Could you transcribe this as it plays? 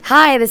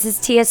Hi, this is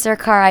Tia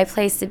Sircar. I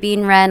play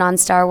Sabine Wren on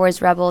Star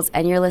Wars Rebels,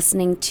 and you're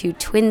listening to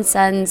Twin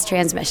Suns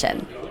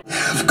Transmission.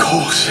 Of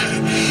course,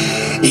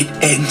 it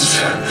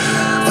ends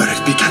where it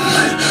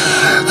began,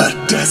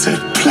 a desert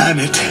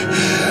planet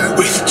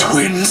with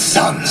twin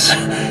suns.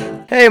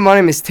 Hey, my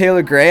name is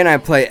Taylor Gray, and I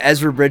play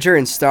Ezra Bridger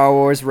in Star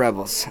Wars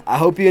Rebels. I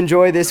hope you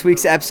enjoy this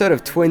week's episode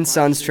of Twin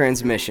Suns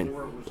Transmission.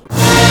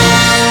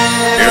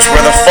 Here's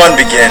where the fun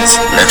begins.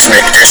 Let's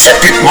make this a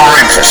bit more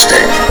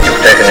interesting. You've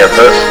taken your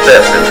first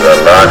step into a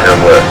larger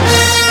world.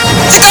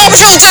 Stop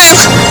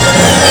shooting!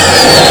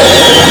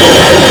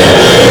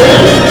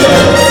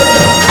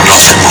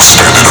 Nothing will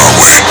stand in our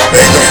way.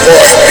 May the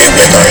Force be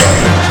with us.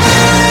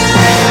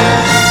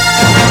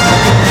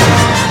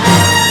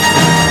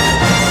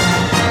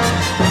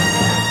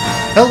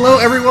 Hello,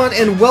 everyone,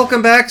 and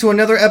welcome back to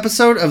another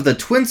episode of the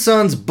Twin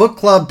Suns Book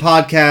Club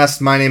podcast.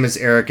 My name is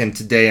Eric, and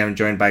today I'm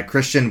joined by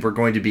Christian. We're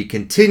going to be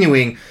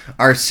continuing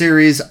our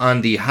series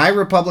on the High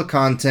Republic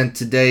content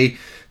today,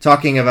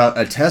 talking about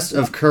A Test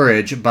of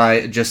Courage by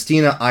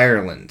Justina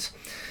Ireland.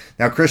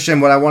 Now, Christian,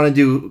 what I want to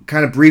do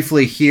kind of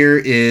briefly here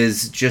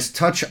is just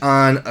touch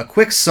on a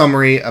quick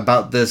summary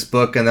about this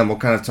book, and then we'll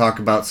kind of talk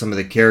about some of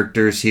the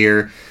characters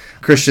here.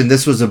 Christian,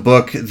 this was a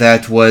book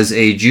that was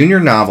a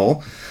junior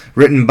novel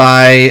written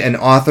by an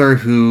author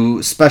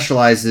who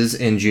specializes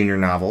in junior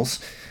novels.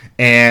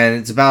 And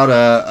it's about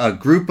a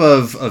group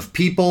of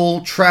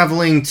people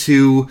traveling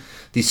to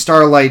the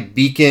Starlight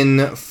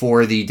Beacon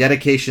for the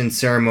dedication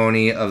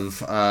ceremony of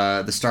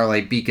the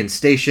Starlight Beacon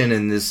Station.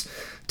 And this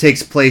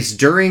takes place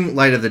during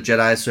Light of the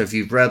Jedi. So if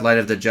you've read Light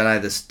of the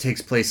Jedi, this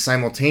takes place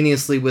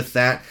simultaneously with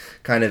that,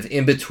 kind of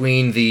in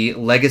between the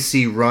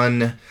Legacy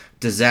Run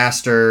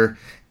disaster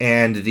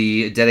and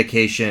the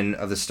dedication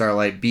of the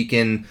Starlight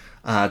Beacon.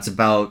 It's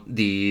about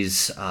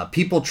these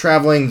people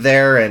traveling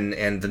there,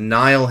 and the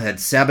Nile had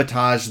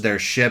sabotaged their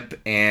ship,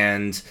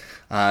 and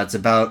it's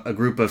about a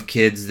group of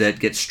kids that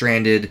get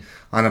stranded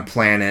on a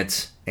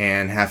planet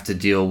and have to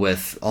deal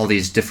with all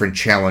these different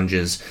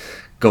challenges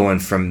going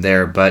from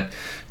there. But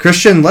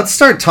Christian, let's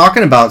start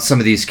talking about some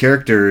of these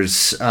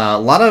characters. A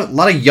lot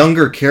of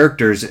younger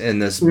characters in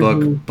this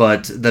book,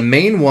 but the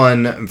main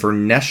one,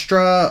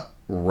 Vernestra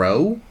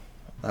Rwoh,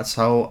 that's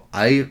how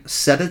I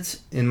said it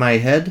in my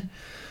head.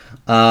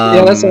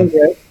 Yeah, that sounds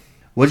right.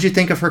 What did you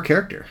think of her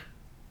character?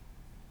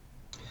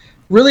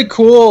 Really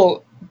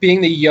cool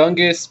being the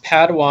youngest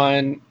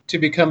Padawan to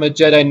become a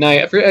Jedi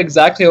Knight. I forget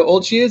exactly how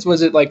old she is.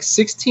 Was it like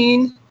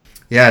 16?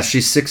 Yeah,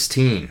 she's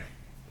 16.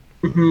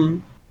 Mm-hmm.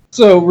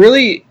 So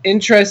really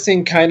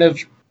interesting kind of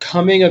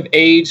coming of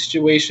age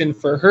situation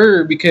for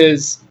her,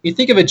 because you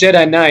think of a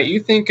Jedi Knight, you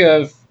think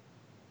of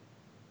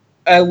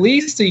at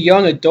least a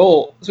young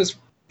adult. So it's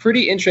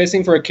pretty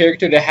interesting for a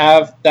character to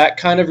have that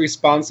kind of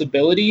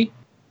responsibility.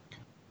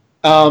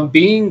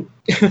 Being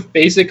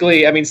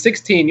basically,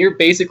 16, you're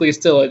basically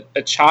still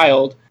a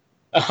child.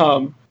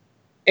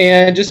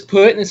 And just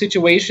put in the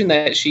situation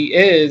that she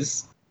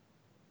is,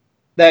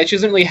 that she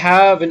doesn't really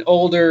have an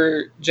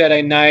older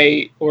Jedi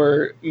Knight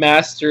or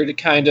Master to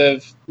kind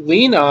of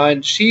lean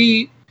on.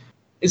 She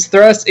is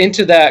thrust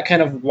into that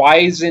kind of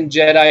wizened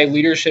Jedi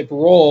leadership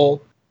role,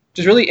 which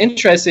is really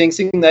interesting,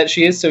 seeing that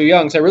she is so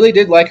young. So I really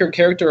did like her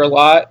character a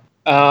lot.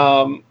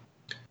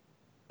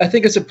 I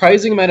think a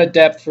surprising amount of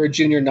depth for a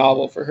junior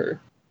novel for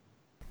her.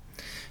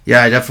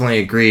 Yeah, I definitely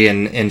agree.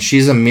 And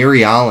she's a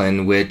Miri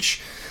Alen,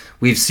 which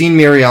we've seen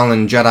Miri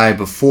Alen Jedi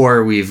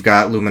before. We've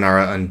got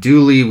Luminara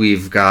Unduli,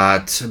 we've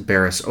got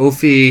Barriss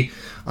Offee,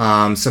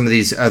 some of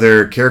these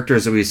other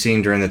characters that we've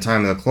seen during the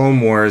time of the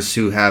Clone Wars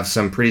who have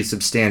some pretty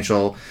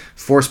substantial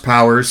force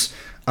powers.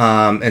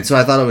 And so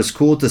I thought it was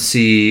cool to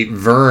see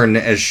Vern,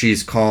 as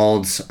she's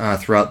called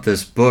throughout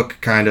this book,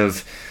 kind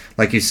of,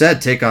 like you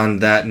said, take on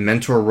that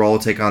mentor role,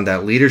 take on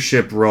that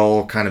leadership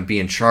role, kind of be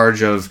in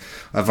charge of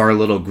our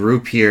little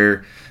group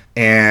here.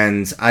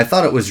 And I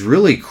thought it was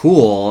really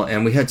cool.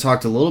 And we had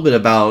talked a little bit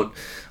about,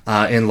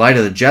 in Light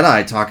of the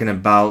Jedi, talking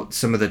about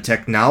some of the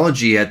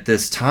technology at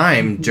this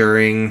time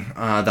during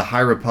the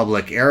High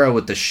Republic era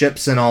with the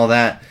ships and all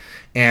that.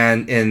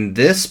 And in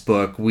this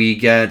book, we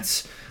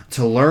get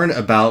to learn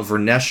about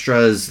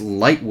Vernestra's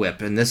light whip.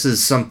 And this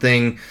is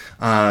something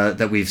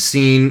that we've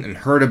seen and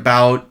heard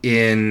about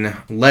in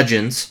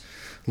Legends.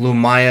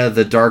 Lumaya,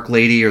 the Dark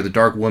Lady or the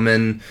Dark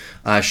Woman,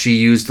 she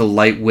used the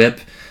light whip.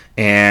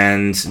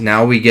 And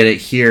now we get it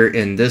here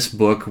in this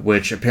book,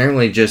 which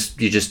apparently you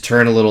just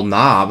turn a little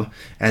knob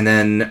and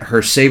then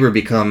her saber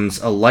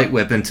becomes a light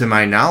whip. And to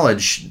my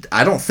knowledge,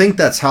 I don't think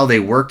that's how they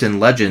worked in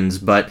Legends,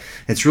 but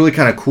it's really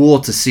kind of cool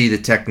to see the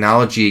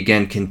technology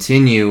again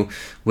continue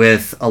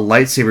with a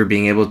lightsaber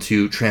being able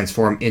to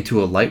transform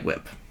into a light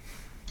whip.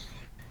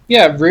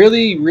 Yeah,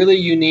 really, really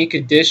unique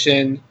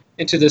addition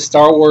into the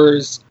Star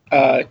Wars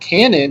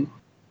canon.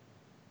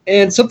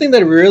 And something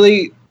that I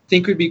really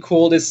think would be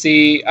cool to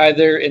see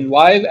either in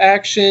live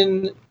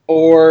action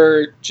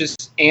or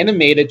just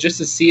animated, just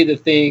to see the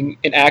thing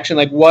in action.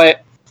 Like,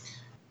 what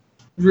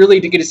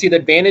really to get to see the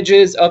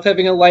advantages of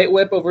having a light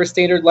whip over a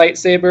standard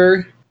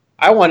lightsaber.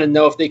 I want to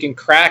know if they can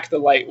crack the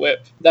light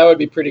whip. That would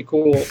be pretty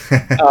cool.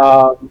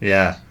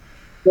 Yeah.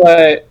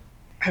 But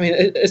I mean,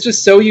 it's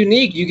just so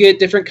unique. You get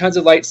different kinds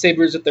of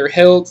lightsabers with their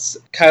hilts.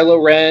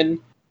 Kylo Ren,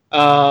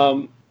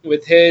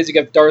 with his, you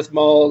got Darth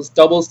Maul's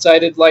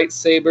double-sided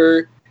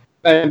lightsaber.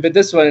 But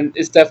this one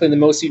is definitely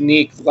the most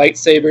unique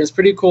lightsaber. It's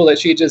pretty cool that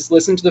she just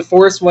listened to the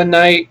Force one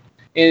night,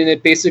 and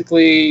it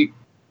basically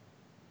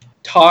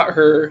taught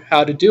her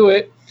how to do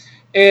it.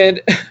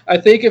 And I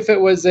think if it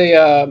was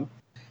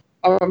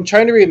I'm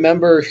trying to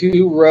remember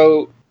who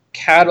wrote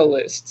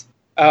Catalyst.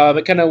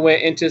 It kind of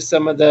went into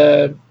some of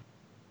the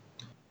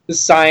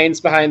science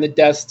behind the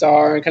Death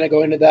Star and kind of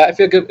go into that. I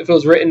feel like if it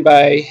was written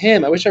by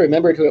him, I wish I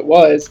remembered who it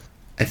was.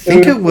 I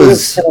think it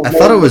was. I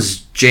thought it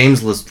was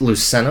James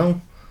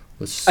Luceno.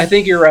 I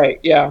think you're right.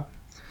 Yeah,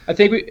 I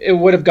think it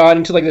would have gone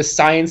into like the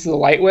science of the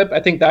light whip. I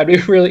think that'd be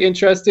really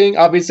interesting.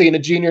 Obviously, in a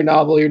junior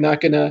novel, you're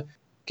not gonna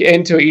get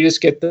into it. You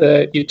just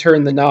you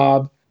turn the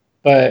knob.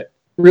 But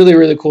really,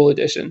 really cool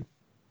edition.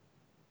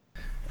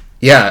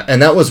 Yeah,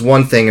 and that was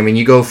one thing. I mean,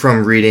 you go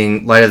from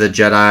reading Light of the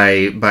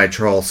Jedi by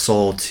Charles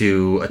Soule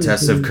to A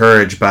Test of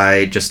Courage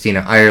by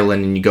Justina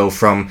Ireland, and you go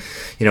from,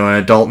 an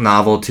adult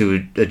novel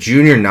to a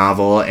junior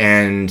novel,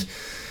 and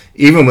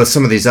even with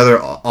some of these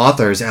other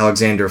authors,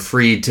 Alexander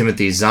Freed,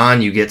 Timothy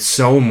Zahn, you get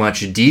so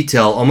much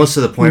detail, almost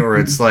to the point where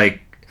it's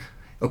like,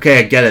 okay,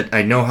 I get it.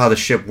 I know how the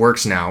ship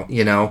works now,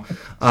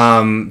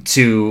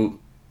 to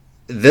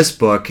this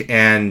book,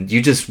 and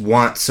you just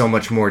want so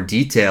much more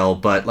detail,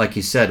 but like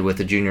you said, with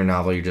a junior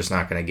novel, you're just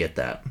not going to get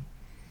that.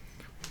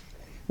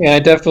 Yeah, I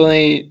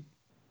definitely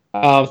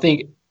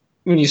think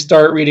when you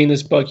start reading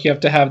this book, you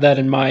have to have that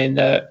in mind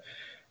that,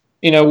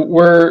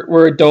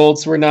 we're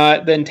adults, we're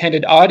not the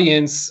intended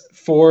audience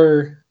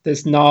for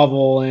this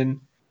novel, and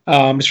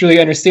just really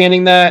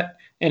understanding that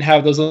and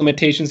have those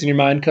limitations in your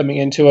mind coming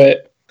into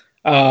it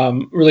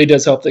really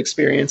does help the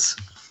experience.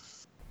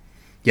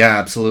 Yeah,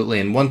 absolutely.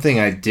 And one thing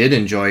I did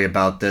enjoy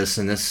about this,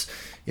 and this,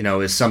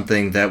 is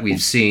something that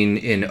we've seen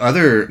in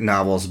other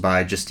novels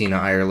by Justina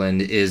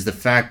Ireland, is the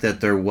fact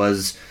that there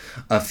was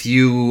a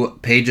few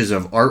pages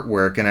of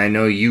artwork, and I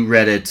know you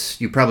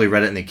probably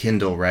read it in the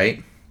Kindle,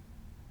 right?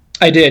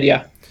 I did,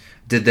 yeah.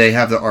 Did they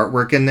have the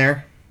artwork in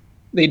there?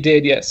 They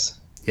did, yes.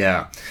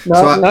 Yeah.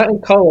 Not in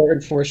color,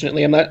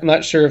 unfortunately. I'm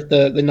not sure if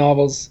the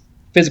novel's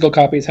physical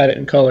copies had it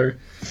in color.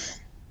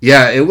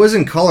 Yeah, it was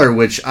in color,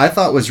 which I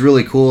thought was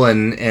really cool,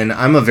 and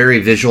I'm a very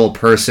visual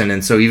person,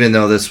 and so even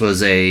though this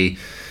was a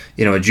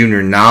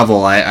junior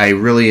novel, I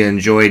really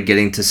enjoyed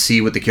getting to see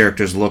what the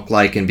characters look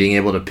like and being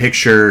able to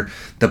picture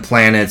the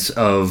planets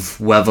of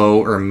Wevo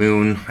or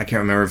Moon. I can't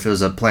remember if it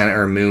was a planet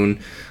or a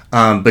moon,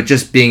 but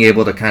just being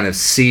able to kind of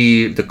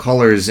see the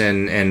colors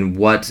and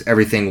what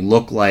everything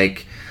looked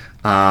like,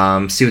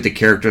 see what the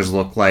characters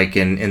look like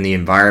in the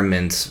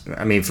environment.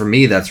 I mean, for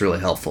me, that's really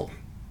helpful.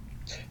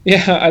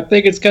 Yeah, I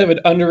think it's kind of an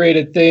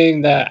underrated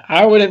thing that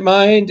I wouldn't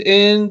mind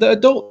in the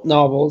adult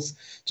novels.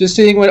 Just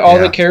seeing what all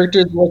the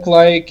characters look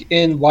like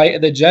in Light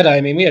of the Jedi.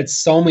 I mean, we had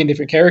so many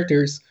different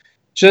characters.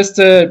 Just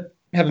to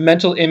have a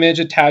mental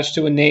image attached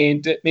to a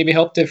name to maybe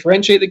help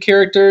differentiate the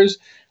characters.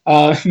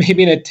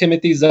 Maybe in a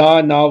Timothy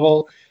Zahn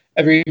novel,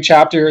 every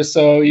chapter or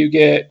so you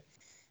get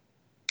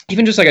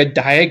even just like a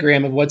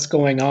diagram of what's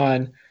going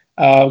on,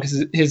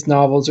 because his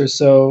novels are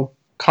so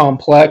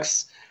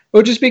complex. It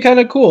would just be kind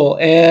of cool.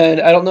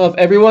 And I don't know if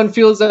everyone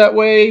feels that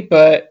way,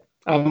 but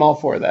I'm all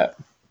for that.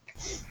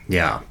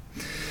 Yeah.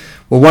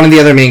 Well, one of the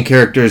other main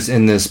characters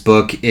in this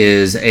book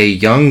is a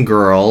young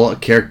girl, a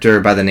character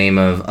by the name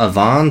of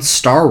Avon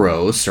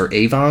Starros, or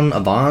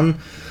Avon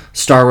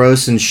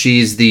Starros, and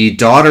she's the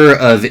daughter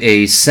of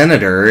a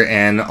senator,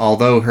 and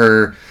although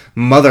her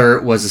mother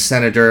was a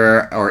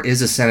senator, or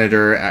is a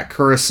senator at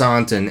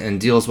Coruscant and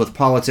deals with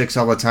politics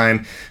all the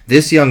time,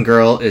 this young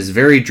girl is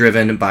very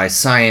driven by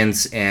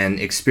science and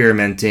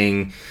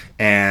experimenting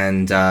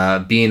and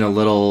being a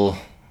little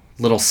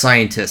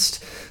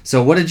scientist.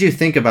 So what did you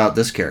think about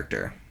this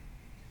character?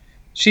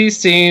 She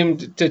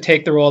seemed to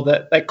take the role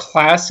that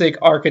classic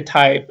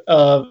archetype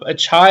of a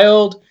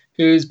child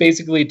who's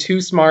basically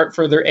too smart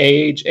for their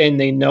age and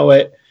they know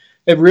it.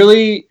 It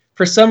really,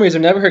 for some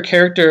reason, whenever her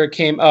character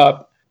came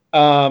up,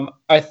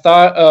 I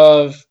thought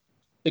of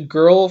the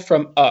girl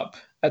from Up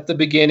at the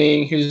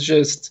beginning who's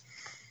just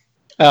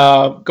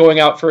going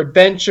out for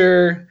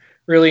adventure,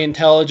 really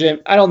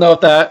intelligent. I don't know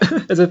if that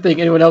is a thing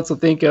anyone else will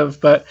think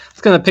of, but it's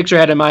kind of the picture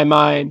I had in my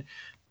mind.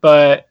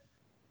 But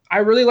I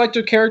really liked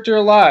her character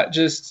a lot,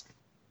 just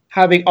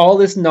having all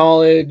this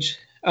knowledge,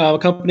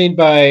 accompanied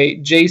by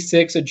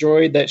J6, a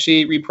droid that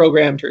she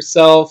reprogrammed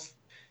herself.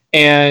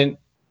 And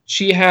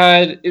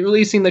it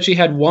really seemed that she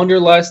had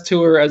wanderlust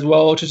to her as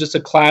well, which is just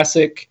a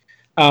classic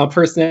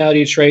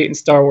personality trait in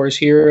Star Wars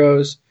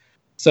heroes.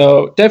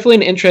 So definitely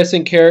an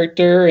interesting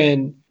character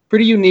and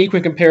pretty unique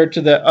when compared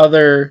to the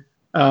other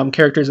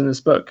characters in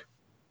this book.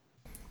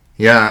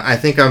 Yeah, I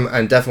think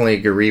I definitely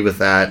agree with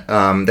that.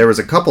 There was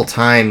a couple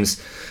times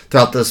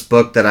throughout this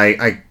book that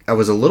I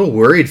was a little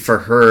worried for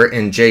her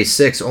in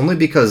J6, only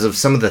because of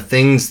some of the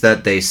things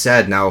that they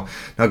said. Now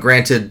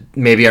granted,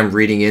 maybe I'm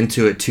reading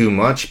into it too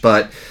much,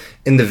 but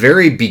in the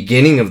very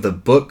beginning of the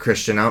book,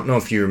 Christian, I don't know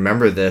if you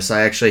remember this,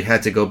 I actually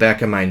had to go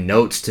back in my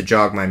notes to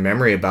jog my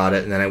memory about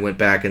it, and then I went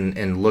back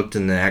and looked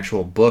in the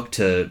actual book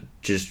to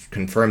just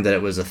confirm that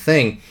it was a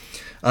thing.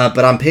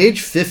 But on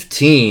page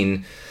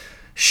 15,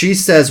 she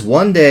says,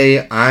 "One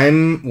day,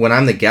 when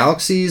I'm the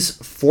galaxy's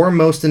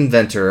foremost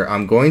inventor,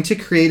 I'm going to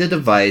create a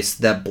device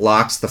that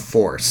blocks the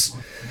Force."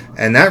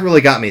 And that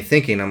really got me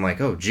thinking. I'm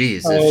like, oh,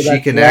 geez, if she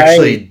can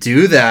actually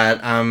do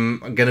that, I'm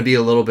going to be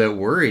a little bit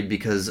worried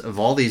because of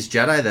all these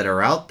Jedi that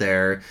are out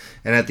there.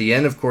 And at the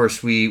end, of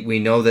course, we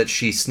know that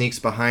she sneaks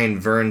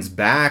behind Vern's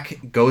back,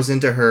 goes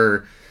into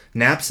her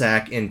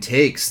knapsack, and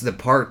takes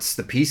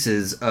the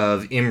pieces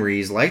of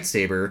Imri's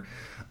lightsaber.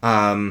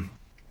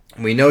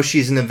 We know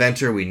she's an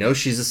inventor. We know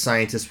she's a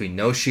scientist. We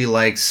know she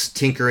likes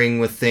tinkering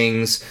with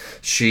things.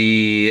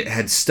 She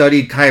had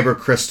studied kyber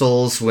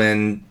crystals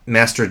when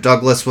Master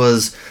Douglas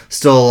was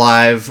still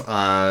alive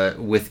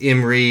with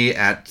Imri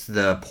at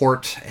the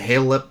Port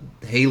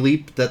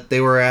Hayleap that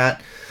they were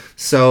at.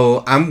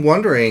 So I'm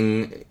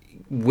wondering,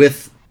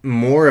 with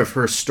more of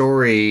her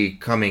story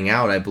coming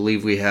out, I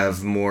believe we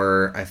have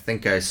more. I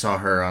think I saw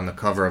her on the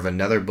cover of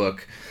another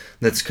book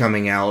that's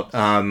coming out.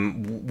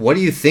 What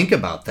do you think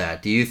about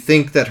that? Do you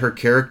think that her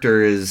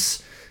character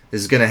is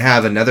going to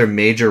have another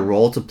major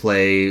role to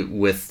play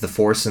with the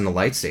Force and the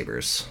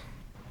lightsabers?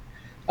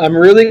 I'm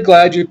really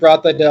glad you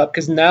brought that up,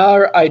 because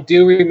now I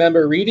do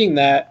remember reading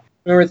that.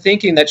 I remember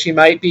thinking that she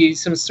might be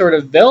some sort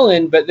of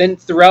villain, but then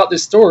throughout the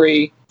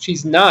story,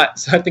 she's not.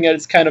 So I think I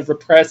just kind of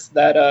repressed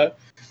that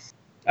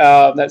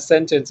that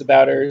sentence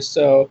about her.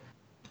 So,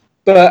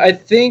 but I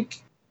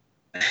think,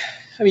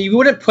 you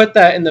wouldn't put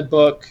that in the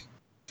book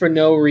for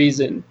no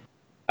reason.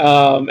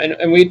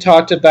 And we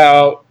talked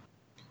about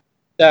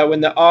that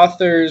when the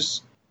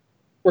authors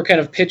were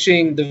kind of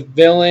pitching the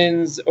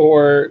villains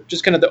or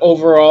just kind of the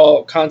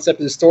overall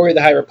concept of the story of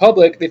the High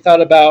Republic, they thought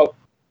about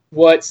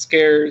what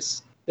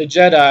scares the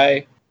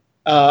Jedi.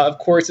 Of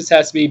course, this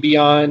has to be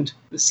beyond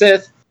the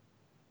Sith.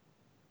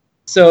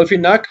 So if you're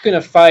not going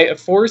to fight a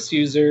Force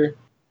user,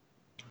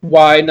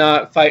 why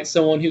not fight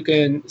someone who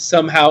can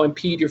somehow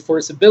impede your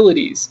Force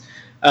abilities?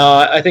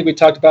 I think we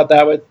talked about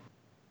that with,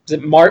 is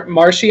it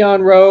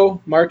Marchion Ro?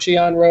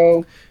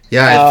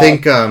 Yeah, I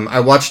think I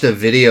watched a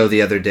video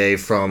the other day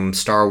from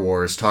Star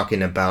Wars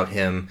talking about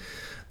him,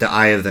 the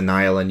Eye of the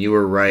Nile, and you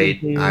were right.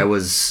 Mm-hmm. I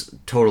was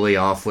totally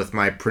off with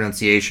my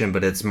pronunciation,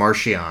 but it's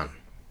Marchion.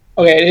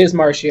 Okay, it is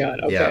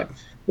Marchion. Okay.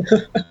 Yeah.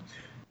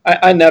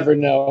 I never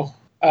know.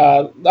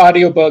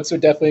 Audiobooks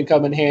would definitely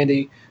come in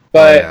handy.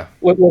 But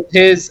with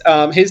his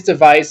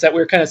device that we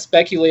were kind of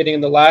speculating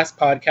in the last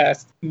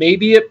podcast,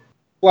 maybe it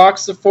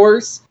blocks the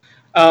Force.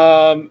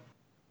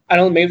 I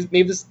don't know,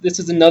 maybe this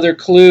is another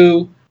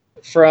clue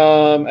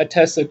from A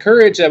Test of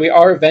Courage that we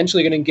are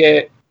eventually going to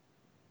get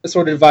a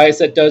sort of device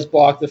that does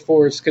block the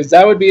Force, because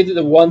that would be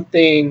the one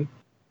thing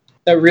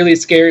that really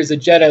scares the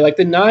Jedi. Like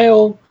the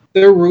Nile,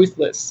 they're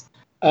ruthless.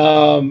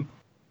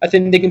 I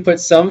think they can put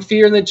some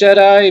fear in the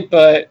Jedi,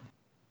 but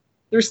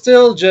they're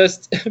still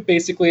just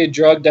basically a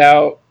drugged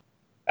out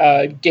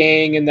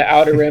gang in the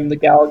Outer Rim of the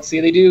galaxy.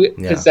 They do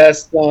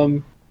possess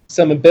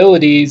some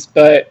abilities,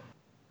 but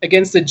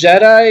against the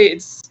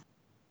Jedi,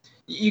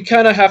 you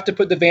kind of have to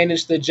put the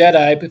advantage to the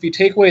Jedi, but if you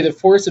take away the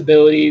Force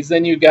abilities,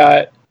 then you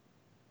got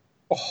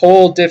a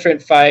whole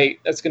different fight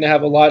that's going to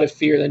have a lot of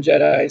fear than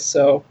Jedi.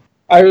 So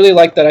I really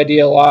like that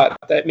idea a lot,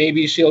 that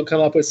maybe she'll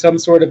come up with some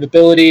sort of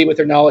ability with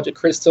her knowledge of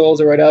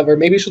crystals or whatever.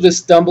 Maybe she'll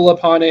just stumble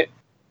upon it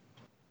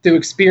through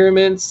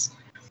experiments.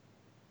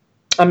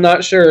 I'm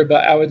not sure,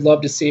 but I would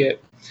love to see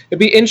it. It'd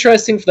be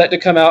interesting for that to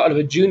come out of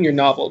a junior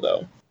novel,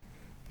 though.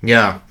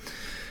 Yeah,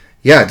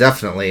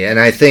 definitely. And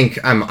I think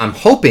I'm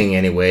hoping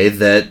anyway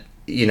that,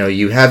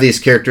 you have these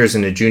characters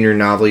in a junior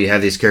novel, you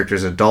have these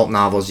characters in adult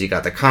novels, you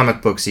got the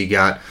comic books, you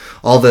got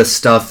all this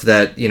stuff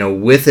that,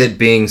 with it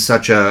being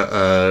such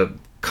a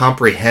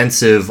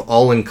comprehensive,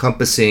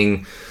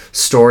 all-encompassing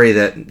story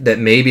that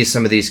maybe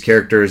some of these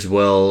characters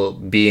will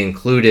be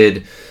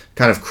included,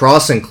 kind of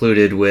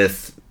cross-included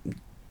with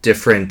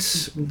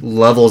different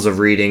levels of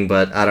reading,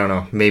 but I don't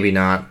know, maybe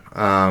not.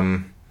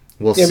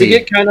 We'll see. We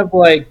get kind of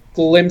like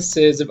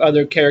glimpses of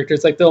other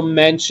characters. Like they'll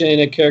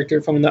mention a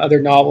character from the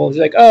other novels.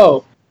 Like,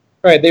 oh,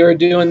 right, they were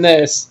doing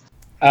this.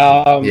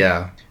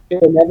 It's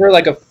never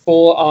like a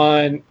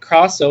full-on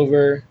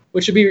crossover,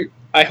 which would be.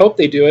 I hope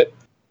they do it.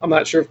 I'm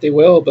not sure if they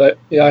will, but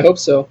yeah, I hope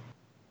so.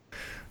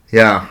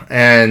 Yeah,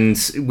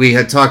 and we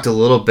had talked a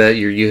little bit.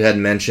 You had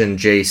mentioned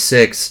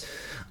J6,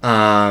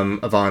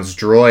 Yvonne's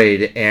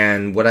droid,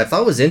 and what I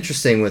thought was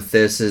interesting with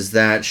this is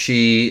that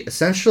she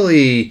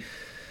essentially.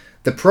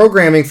 The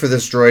programming for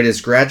this droid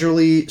is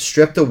gradually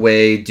stripped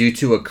away due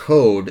to a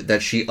code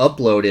that she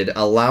uploaded,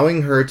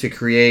 allowing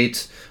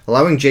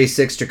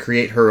J6 to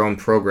create her own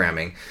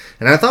programming.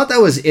 And I thought that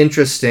was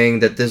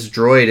interesting that this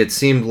droid, it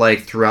seemed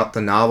like throughout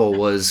the novel,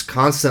 was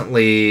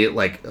constantly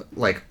like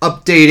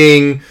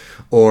updating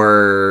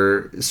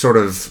or sort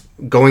of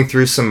going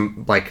through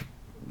some like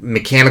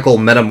mechanical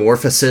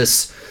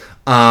metamorphosis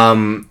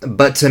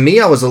But to me,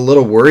 I was a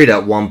little worried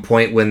at one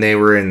point when they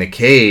were in the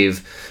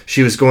cave.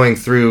 She was going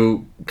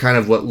through kind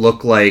of what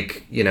looked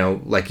like,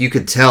 like you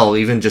could tell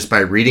even just by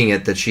reading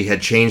it that she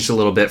had changed a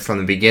little bit from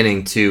the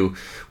beginning to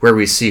where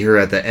we see her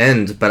at the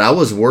end. But I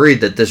was worried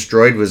that this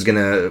droid was going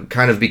to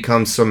kind of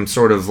become some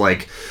sort of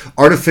like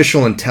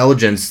artificial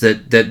intelligence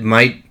that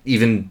might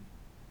even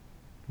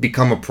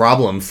become a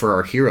problem for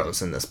our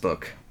heroes in this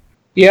book.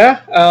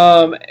 Yeah,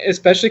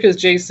 especially because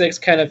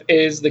J6 kind of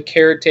is the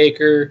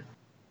caretaker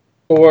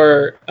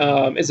for,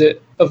 is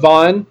it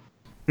Avon?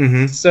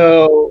 Mm-hmm.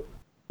 So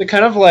the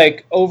kind of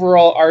like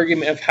overall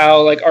argument of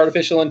how like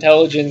artificial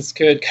intelligence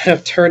could kind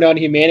of turn on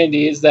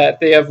humanity is that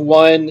they have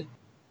one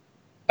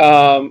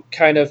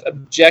kind of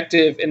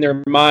objective in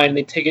their mind, and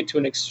they take it to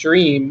an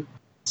extreme.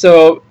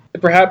 So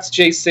perhaps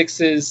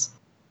J6's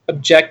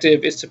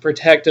objective is to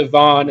protect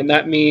Avon, and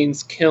that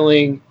means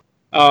killing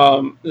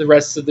the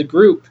rest of the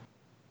group.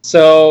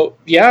 So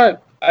yeah,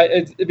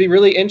 it'd be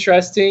really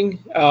interesting.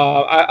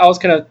 I was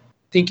kind of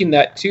thinking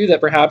that too, that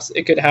perhaps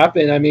it could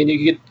happen. I mean,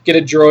 you get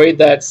a droid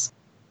that's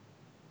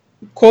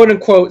quote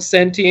unquote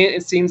sentient.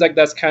 It seems like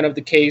that's kind of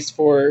the case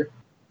for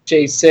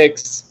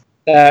J6,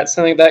 that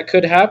something that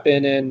could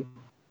happen, and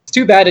it's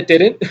too bad it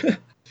didn't.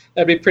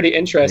 That'd be pretty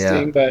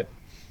interesting, but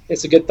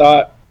it's a good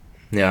thought.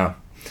 Yeah.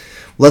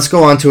 Let's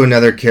go on to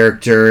another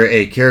character,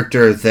 a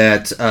character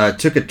that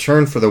took a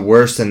turn for the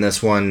worst in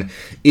this one,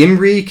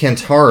 Imri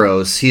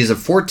Kantaros. He's a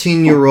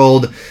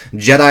 14-year-old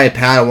Jedi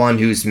Padawan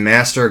whose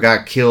master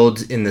got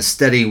killed in the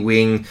Steady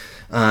Wing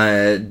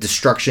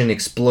destruction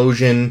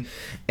explosion.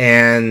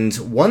 And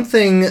one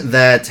thing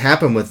that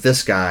happened with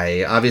this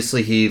guy,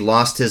 obviously he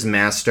lost his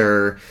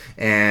master,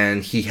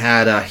 and he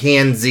had a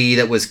Hanzi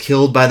that was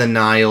killed by the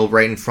Nile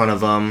right in front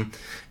of him.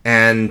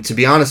 And to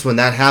be honest, when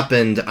that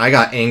happened, I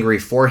got angry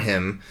for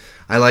him.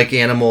 I like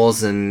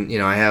animals, and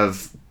I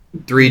have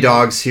 3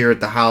 dogs here at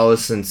the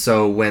house, and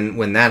so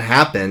when that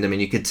happened, I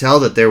mean, you could tell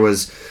that there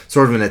was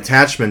sort of an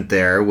attachment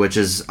there, which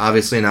is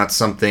obviously not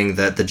something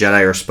that the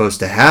Jedi are supposed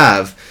to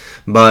have.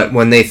 But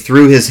when they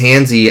threw his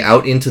Hanzi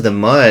out into the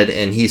mud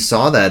and he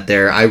saw that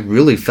there, I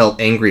really felt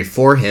angry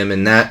for him,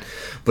 and that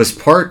was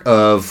part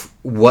of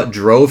what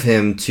drove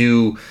him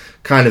to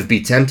kind of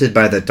be tempted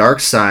by the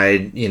dark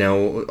side,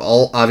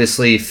 all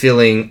obviously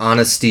feeling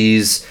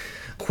Honesty's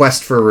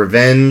quest for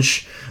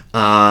revenge,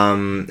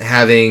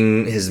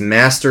 having his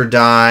master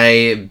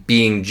die,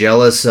 being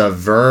jealous of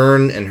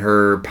Vern and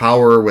her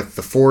power with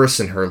the Force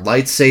and her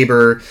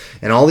lightsaber,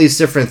 and all these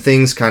different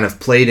things kind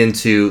of played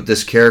into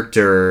this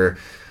character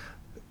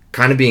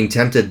kind of being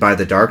tempted by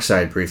the dark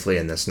side briefly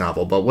in this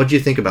novel. But what do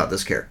you think about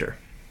this character?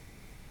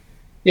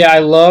 Yeah, I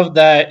love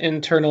that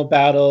internal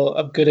battle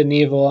of good and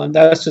evil, and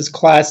that's just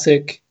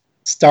classic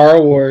Star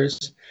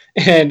Wars.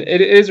 And it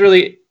is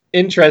really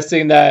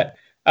interesting that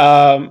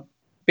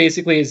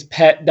basically his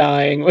pet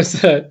dying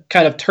was a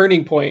kind of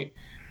turning point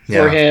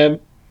for him,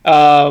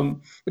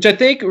 which I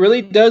think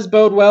really does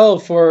bode well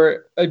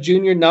for a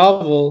junior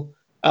novel.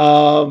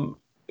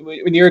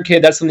 When you're a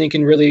kid, that's something you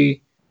can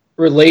really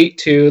relate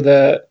to,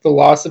 the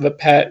loss of a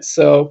pet.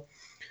 So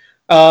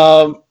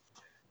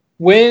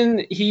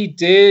when he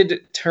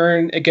did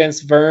turn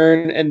against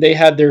Vern and they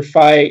had their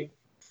fight,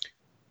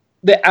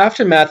 the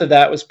aftermath of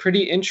that was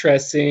pretty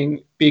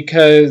interesting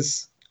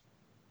because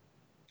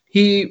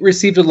he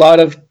received a lot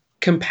of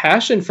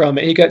compassion from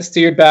it. He got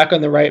steered back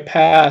on the right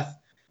path.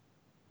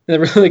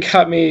 And it really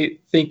got me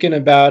thinking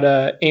about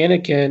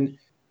Anakin.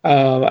 I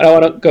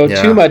don't want to go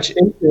too much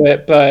into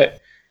it,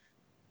 but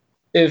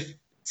if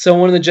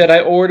someone in the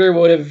Jedi Order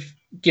would have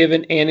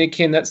given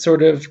Anakin that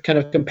sort of kind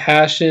of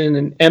compassion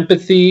and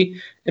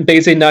empathy, and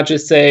basically not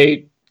just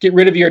say, get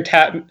rid of your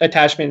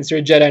attachments, you're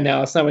a Jedi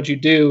now, it's not what you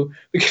do,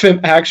 but give him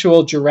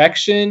actual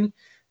direction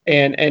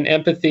and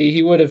empathy,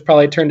 he would have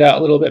probably turned out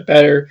a little bit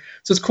better.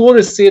 So it's cool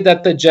to see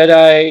that the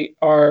Jedi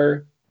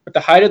are, at the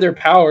height of their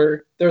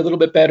power, they're a little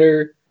bit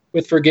better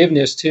with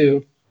forgiveness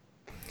too.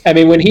 I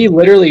mean, when he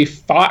literally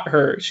fought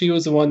her, she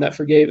was the one that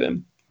forgave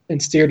him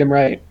and steered him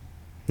right.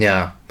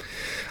 Yeah.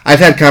 I've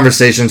had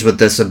conversations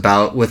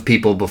with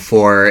people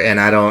before, and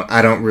I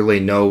don't really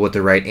know what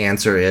the right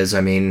answer is. I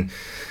mean,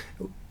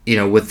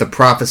 with the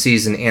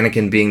prophecies and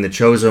Anakin being the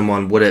chosen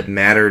one, would it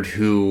mattered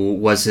who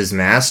was his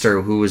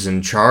master, who was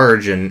in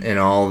charge, and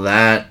all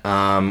that,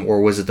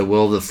 or was it the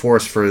will of the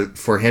Force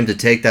for him to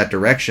take that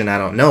direction? I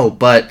don't know,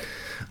 but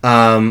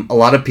a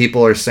lot of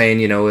people are saying,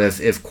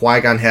 if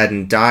Qui-Gon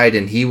hadn't died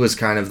and he was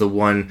kind of the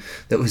one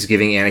that was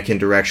giving Anakin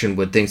direction,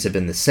 would things have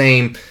been the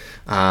same?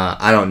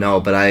 I don't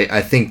know, but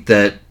I think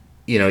that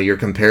your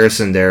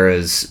comparison there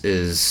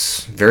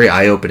is very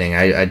eye-opening.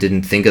 I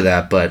didn't think of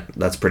that, but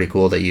that's pretty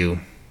cool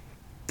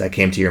that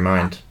came to your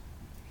mind.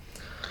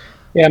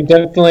 Yeah, I'm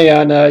definitely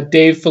on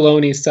Dave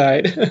Filoni's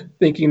side,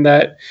 thinking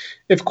that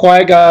if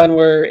Qui-Gon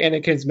were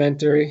Anakin's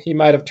mentor, he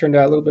might have turned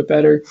out a little bit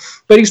better.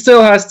 But he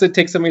still has to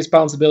take some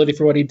responsibility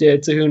for what he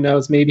did, so who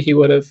knows, maybe he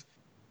would have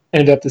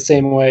ended up the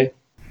same way.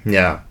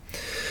 Yeah.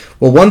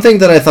 Well, one thing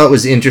that I thought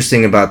was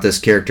interesting about this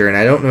character, and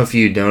I don't know if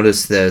you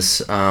noticed this,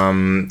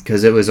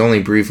 because it was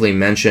only briefly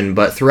mentioned,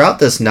 but throughout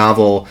this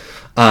novel,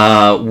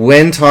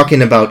 when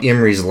talking about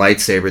Imri's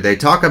lightsaber, they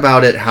talk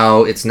about it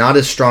how it's not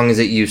as strong as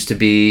it used to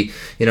be.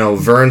 You know,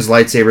 Vern's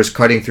lightsaber is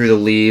cutting through the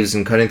leaves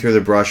and cutting through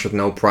the brush with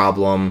no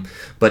problem.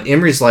 But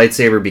Imri's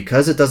lightsaber,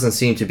 because it doesn't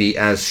seem to be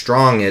as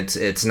strong,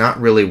 it's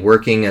not really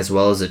working as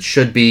well as it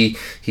should be.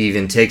 He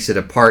even takes it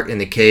apart in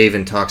the cave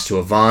and talks to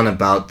Avan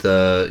about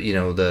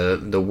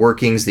the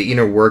workings, the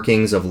inner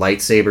workings of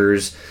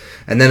lightsabers.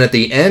 And then at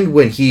the end,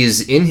 when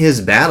he's in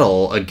his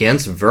battle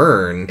against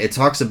Vern, it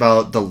talks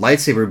about the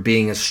lightsaber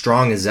being as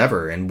strong as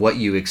ever and what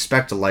you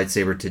expect a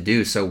lightsaber to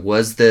do. So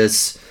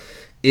is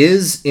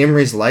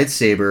Imri's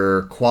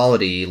lightsaber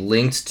quality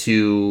linked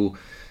to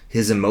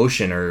his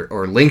emotion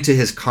or linked to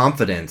his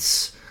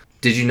confidence?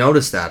 Did you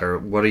notice that, or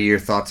what are your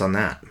thoughts on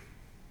that?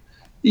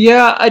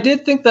 Yeah, I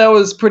did think that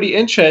was pretty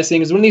interesting,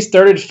 because when he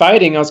started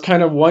fighting, I was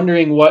kind of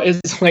wondering what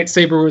his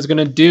lightsaber was going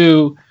to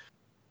do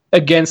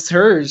against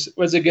hers.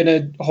 Was it going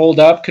to hold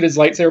up? Could his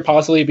lightsaber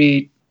possibly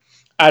be,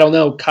 I don't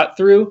know, cut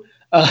through?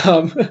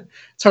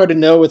 It's hard to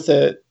know with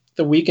the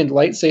weakened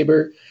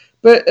lightsaber.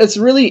 But it's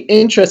really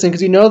interesting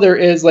because there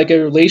is like a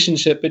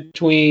relationship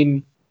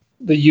between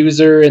the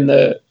user and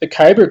the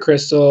kyber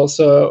crystal.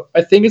 So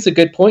I think it's a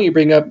good point you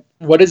bring up.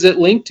 What is it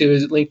linked to?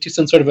 Is it linked to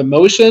some sort of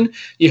emotion?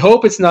 You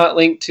hope it's not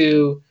linked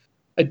to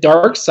a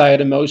dark side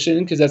emotion,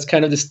 because that's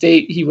kind of the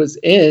state he was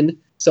in.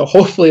 So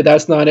hopefully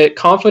that's not it.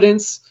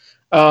 Confidence,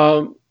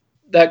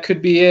 that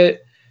could be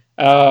it.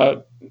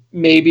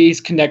 Maybe his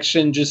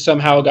connection just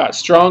somehow got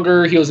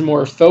stronger. He was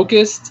more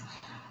focused,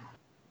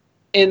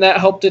 and that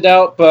helped it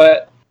out.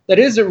 But that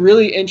is a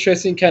really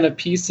interesting kind of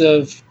piece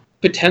of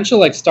potential,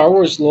 like Star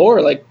Wars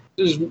lore. Like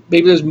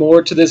there's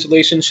more to this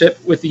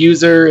relationship with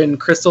user and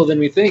Crystal than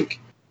we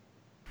think.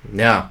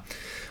 Yeah.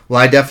 Well,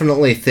 I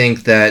definitely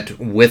think that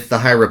with the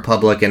High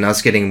Republic and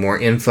us getting more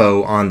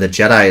info on the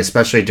Jedi,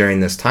 especially during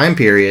this time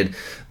period,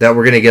 that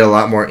we're going to get a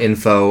lot more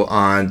info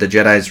on the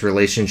Jedi's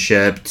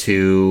relationship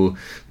to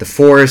the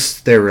Force,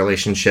 their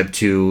relationship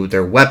to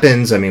their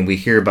weapons. I mean, we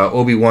hear about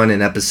Obi-Wan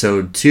in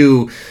Episode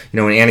 2,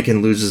 when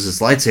Anakin loses his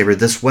lightsaber,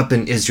 this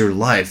weapon is your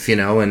life,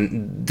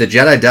 and the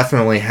Jedi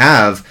definitely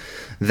have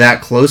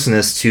that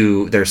closeness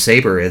to their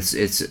saber. It's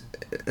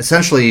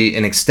essentially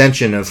an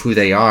extension of who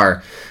they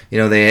are.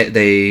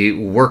 They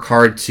work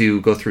hard to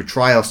go through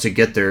trials to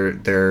get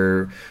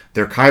their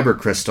kyber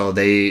crystal.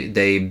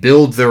 They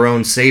build their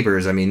own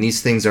sabers. I mean,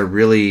 these things are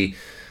really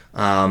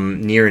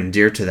near and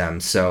dear to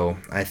them. So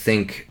I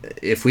think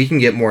if we can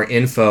get more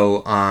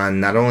info on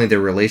not only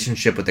their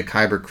relationship with the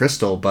kyber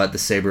crystal, but the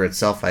saber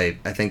itself, I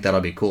think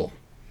that'll be cool.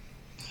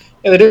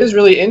 And it is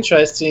really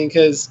interesting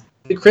because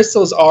the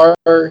crystals are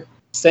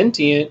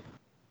sentient.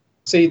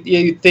 So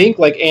you think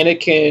like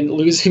Anakin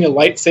losing a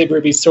lightsaber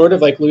would be sort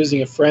of like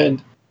losing a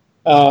friend.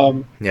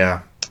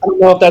 Yeah. I don't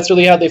know if that's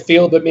really how they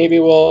feel, but maybe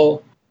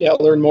we'll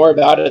learn more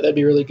about it. That'd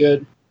be really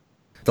good.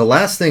 The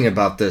last thing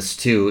about this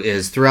too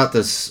is throughout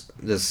this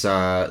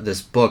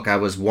book, I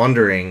was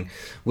wondering,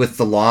 with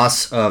the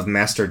loss of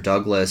Master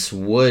Douglas,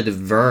 would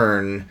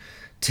Vern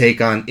take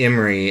on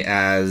Imri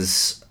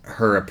as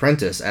her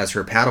apprentice, as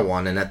her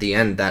Padawan? And at the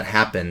end, that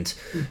happened.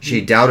 Mm-hmm.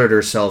 She doubted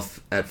herself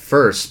at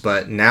first,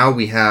 but now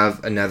we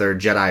have another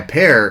Jedi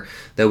pair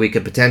that we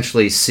could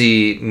potentially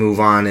see move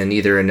on in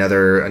either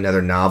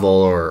another novel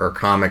or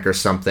comic or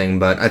something.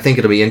 But I think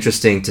it'll be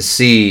interesting to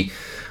see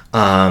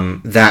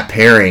that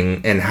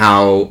pairing and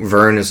how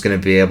Vern is going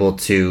to be able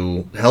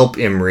to help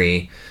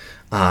Imri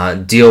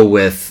deal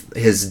with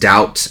his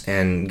doubt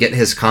and get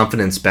his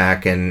confidence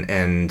back.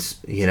 And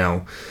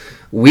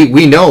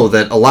we know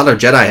that a lot of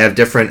Jedi have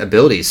different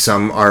abilities.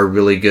 Some are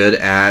really good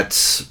at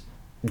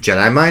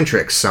Jedi mind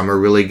tricks. Some are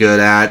really good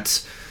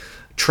at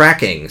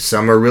tracking.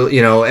 Some are really,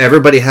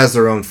 everybody has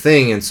their own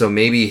thing. And so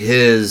maybe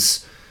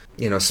his,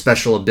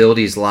 special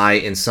abilities lie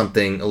in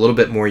something a little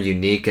bit more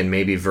unique. And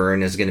maybe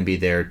Vern is going to be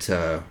there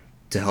to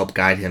help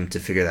guide him to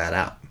figure that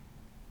out.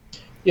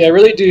 Yeah, I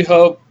really do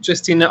hope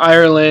Justina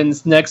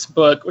Ireland's next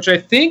book, which I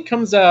think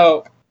comes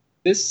out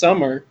this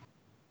summer,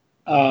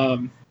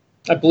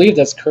 I believe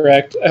that's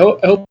correct. I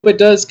hope it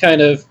does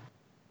kind of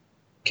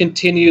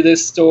continue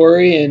this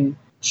story and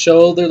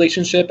show the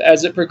relationship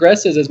as it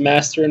progresses as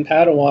Master and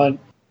Padawan.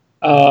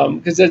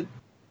 Because it's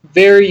a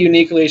very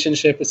unique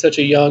relationship with such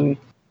a young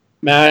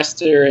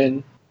Master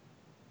and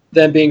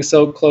them being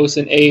so close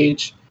in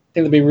age. I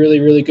think it'll be really,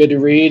 really good to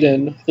read,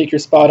 and I think you're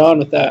spot on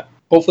with that.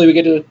 Hopefully we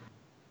get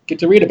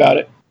to read about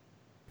it.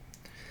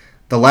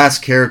 The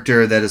last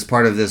character that is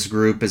part of this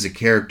group is a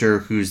character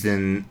who's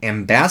an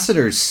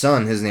ambassador's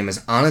son. His name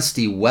is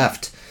Honesty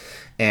Weft,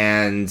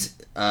 and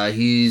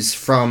he's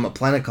from a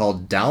planet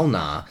called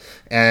Dalna.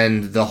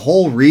 And the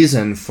whole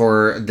reason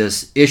for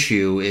this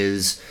issue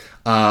is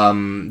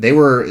they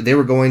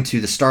were going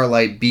to the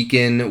Starlight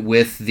Beacon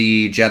with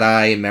the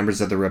Jedi members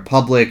of the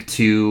Republic.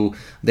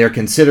 They're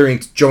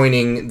considering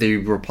joining the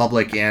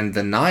Republic, and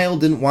the Nihil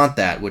didn't want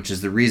that, which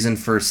is the reason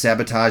for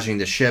sabotaging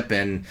the ship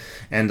and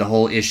the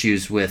whole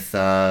issues with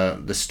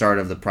the start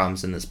of the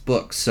problems in this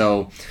book.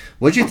 So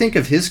what'd you think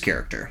of his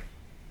character?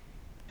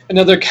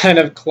 Another kind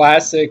of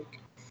classic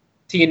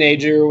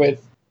teenager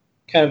with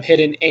kind of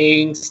hidden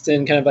angst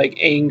and kind of like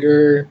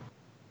anger,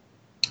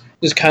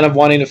 just kind of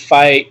wanting to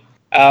fight.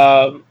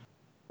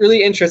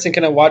 Really interesting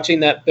kind of watching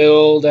that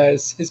build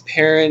as his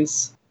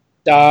parents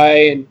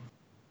die. And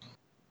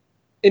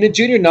in a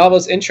junior novel,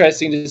 it's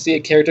interesting to see a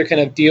character kind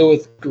of deal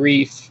with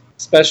grief,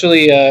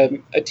 especially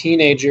a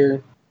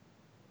teenager.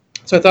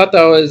 So I thought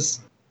that was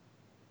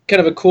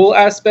kind of a cool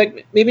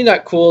aspect. Maybe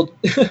not cool.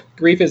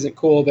 Grief isn't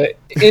cool, but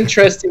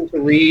interesting to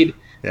read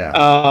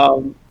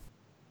from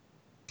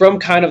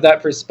kind of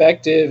that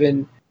perspective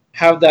and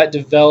have that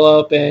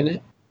develop and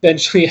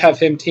eventually have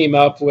him team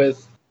up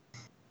with,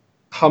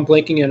 I'm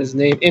blanking on his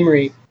name,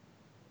 Imri,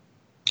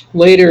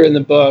 later in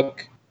the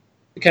book,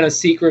 to kind of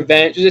seek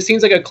revenge. It just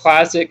seems like a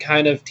classic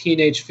kind of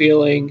teenage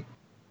feeling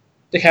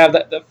to have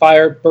that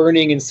fire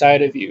burning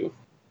inside of you.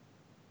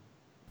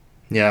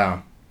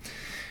 Yeah.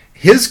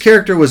 His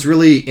character was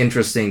really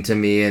interesting to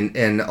me,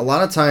 and a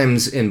lot of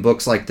times in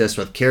books like this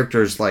with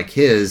characters like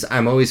his,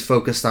 I'm always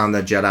focused on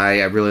the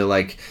Jedi. I really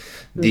like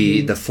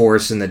the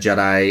Force and the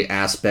Jedi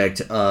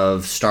aspect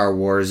of Star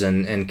Wars,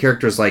 and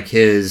characters like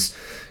his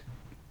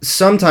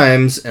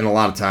sometimes, and a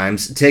lot of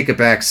times, take a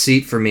back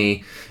seat for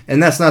me.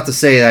 And that's not to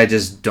say that I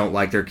just don't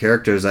like their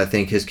characters. I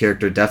think his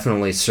character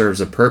definitely serves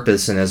a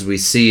purpose, and as we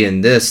see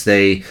in this,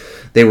 they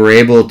were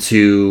able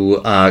to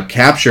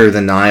capture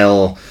the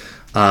Nihil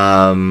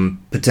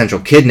potential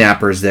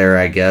kidnappers there,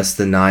 I guess,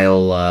 the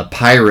Nihil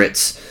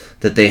pirates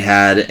that they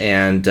had,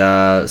 and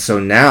so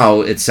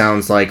now it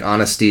sounds like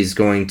Honesty is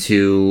going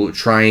to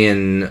try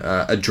and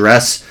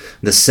address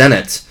the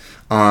Senate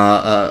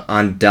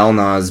on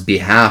Delna's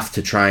behalf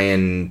to try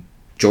and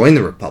join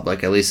the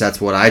Republic. At least that's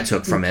what I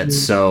took from it.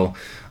 So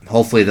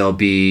hopefully there'll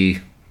be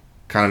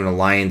kind of an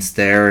alliance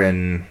there,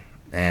 and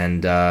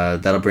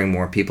that'll bring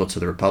more people to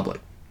the Republic.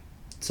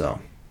 So,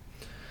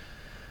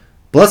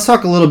 but let's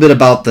talk a little bit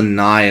about the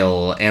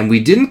Nihil. And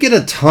we didn't get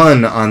a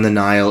ton on the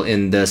Nihil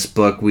in this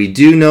book. We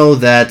do know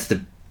that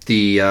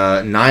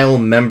the Nihil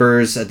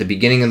members at the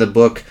beginning of the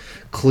book,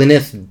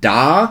 Clinith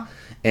Da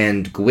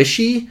and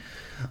Gwishi,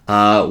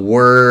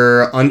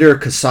 were under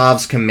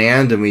Kasav's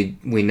command, and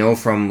we know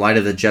from Light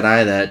of the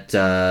Jedi that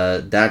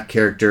that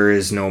character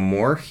is no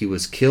more. He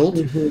was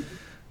killed.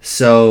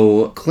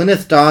 So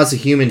Clinith Da is a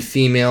human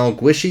female,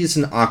 Gwishi is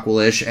an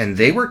Aqualish, and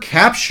they were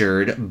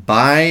captured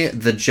by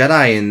the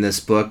Jedi in this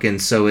book,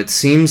 and so it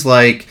seems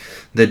like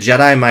the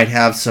Jedi might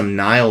have some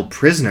Nihil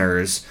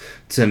prisoners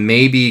to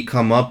maybe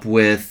come up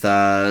with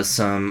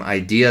some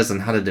ideas on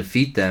how to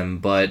defeat them.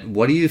 But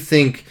what do you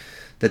think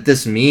that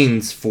this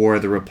means for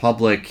the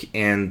Republic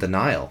and the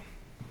Nihil?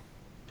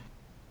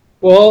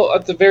 Well,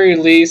 at the very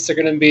least, they're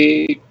going to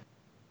be...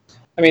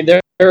 I mean,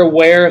 they're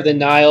aware of the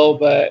Nihil,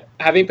 but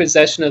having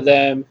possession of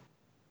them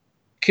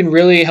can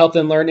really help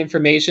them learn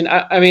information.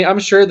 I mean, I'm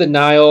sure the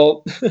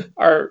Nihil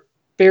are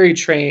very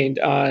trained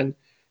on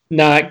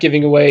not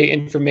giving away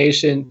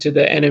information to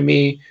the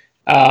enemy.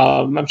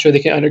 I'm sure they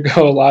can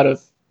undergo a lot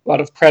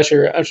of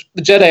pressure.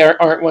 The Jedi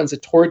aren't ones to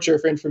torture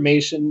for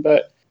information,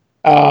 but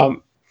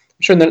I'm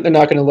sure they're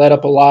not going to let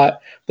up a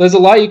lot. But there's a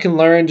lot you can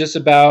learn just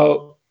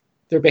about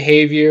their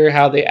behavior,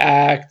 how they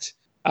act.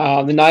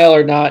 The Nihil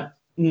are not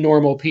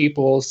normal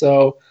people,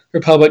 so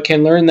Republic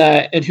can learn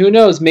that. And who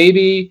knows,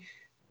 maybe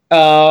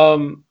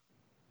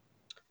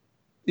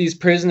these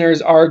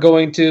prisoners are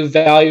going to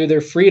value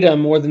their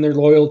freedom more than their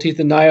loyalty to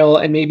the Nihil,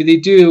 and maybe they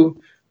do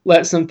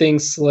let some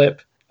things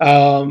slip.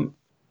 And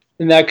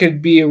that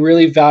could be a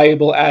really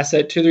valuable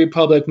asset to the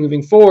Republic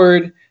moving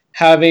forward,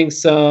 having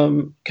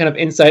some kind of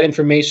inside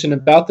information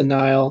about the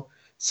Nihil.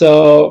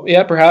 So,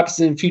 yeah, perhaps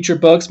in future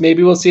books,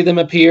 maybe we'll see them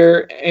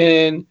appear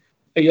in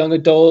a young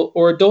adult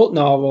or adult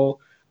novel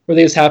where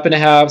they just happen to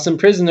have some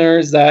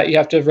prisoners that you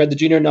have to have read the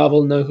junior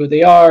novel to know who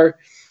they are,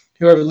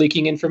 who are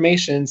leaking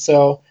information.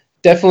 So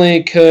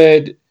definitely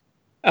could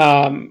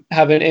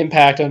have an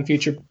impact on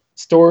future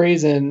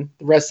stories and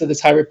the rest of this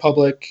High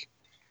Republic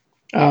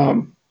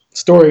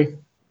story.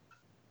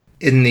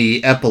 In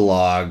the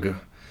epilogue,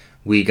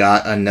 we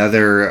got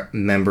another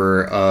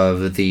member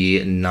of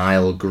the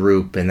Nihil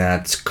group, and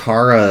that's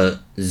Cara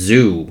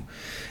Zhu.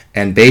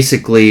 And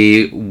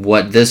basically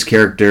what this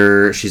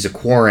character, she's a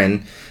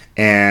Quarren,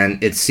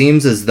 and it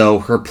seems as though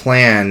her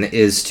plan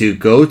is to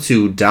go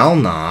to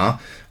Dalna,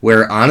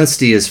 where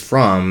Honesty is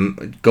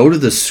from, go to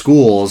the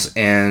schools,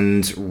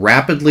 and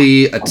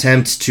rapidly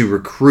attempt to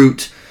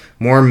recruit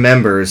more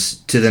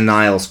members to the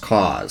Nihil's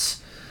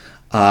cause.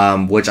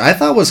 Which I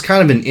thought was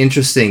kind of an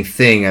interesting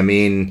thing. I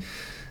mean,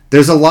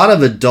 there's a lot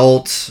of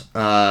adult,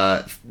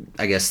 I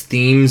guess,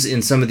 themes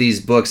in some of these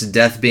books,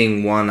 death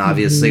being one.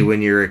 Obviously,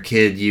 when you're a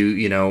kid,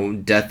 you know,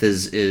 death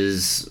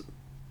is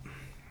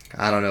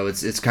I don't know,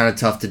 it's kind of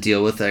tough to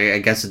deal with. I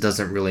guess it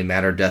doesn't really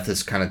matter. Death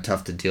is kind of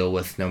tough to deal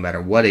with no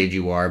matter what age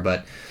you are.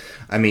 But,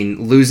 I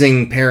mean,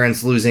 losing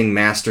parents, losing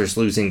masters,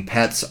 losing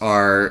pets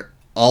are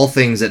all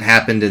things that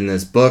happened in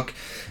this book.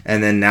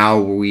 And then now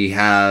we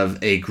have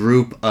a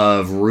group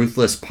of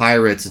ruthless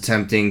pirates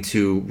attempting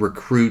to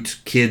recruit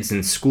kids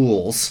in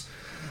schools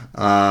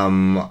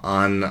on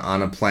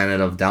a planet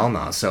of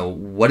Dalna. So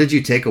what did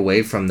you take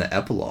away from the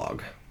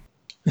epilogue?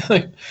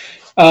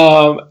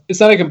 It's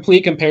not a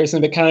complete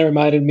comparison, but kind of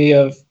reminded me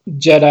of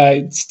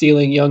Jedi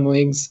stealing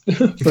younglings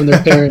from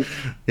their parents.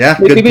 Yeah,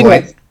 good Maybe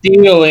point. not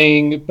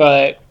stealing,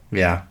 but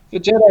Yeah.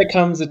 if a Jedi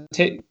comes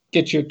to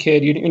get your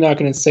kid, you're not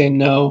going to say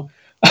no.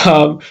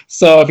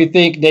 So if you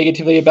think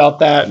negatively about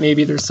that,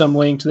 maybe there's some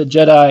link to the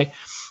Jedi.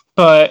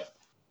 But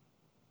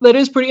that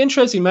is pretty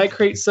interesting. Might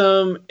create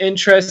some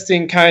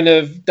interesting kind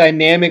of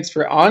dynamics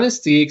for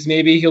honesty, because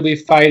maybe he'll be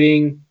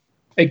fighting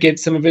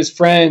against some of his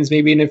friends.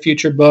 Maybe in a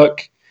future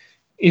book,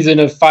 he's in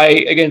a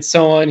fight against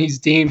someone he's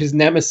deemed his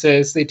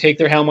nemesis. They take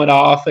their helmet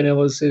off, and it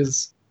was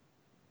his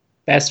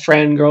best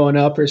friend growing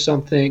up or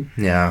something.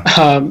 Yeah.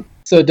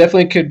 So it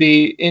definitely could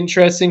be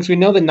interesting. So we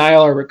know the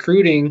Nihil are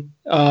recruiting.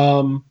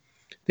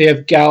 They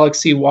have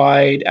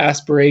galaxy-wide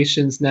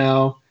aspirations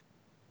now.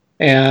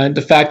 And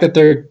the fact that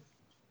they're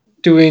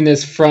doing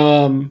this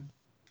from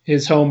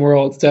his home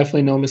world is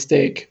definitely no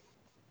mistake.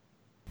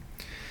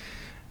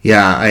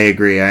 Yeah, I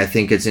agree. I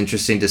think it's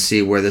interesting to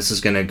see where this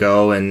is going to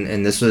go.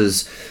 And this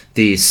was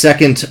the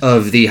second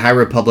of the High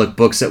Republic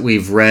books that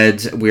we've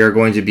read. We are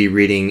going to be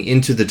reading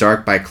Into the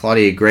Dark by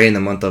Claudia Gray in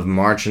the month of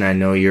March, and I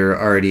know you're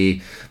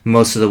already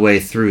most of the way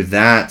through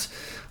that.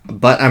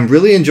 But I'm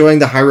really enjoying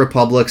the High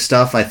Republic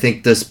stuff. I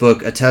think this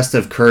book, A Test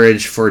of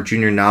Courage for a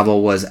Junior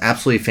Novel, was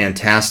absolutely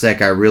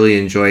fantastic. I really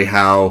enjoy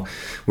how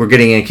we're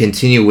getting a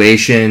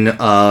continuation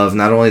of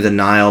not only the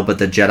Nihil, but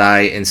the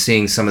Jedi, and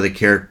seeing some of the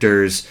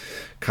characters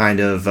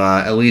kind of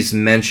at least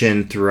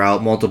mentioned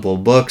throughout multiple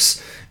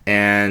books.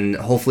 And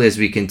hopefully as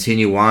we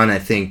continue on, I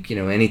think,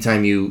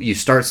 anytime you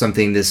start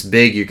something this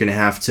big, you're going to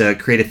have to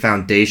create a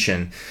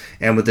foundation.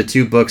 And with the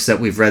two books that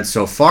we've read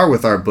so far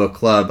with our book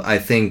club, I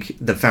think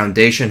the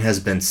foundation has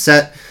been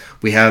set.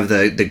 We have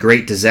the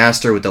Great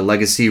Disaster with the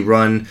Legacy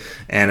run,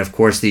 and of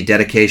course the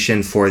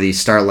dedication for the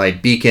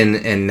Starlight Beacon,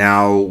 and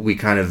now we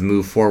kind of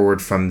move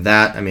forward from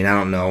that. I mean, I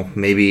don't know,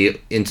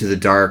 maybe Into the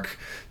Dark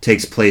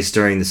takes place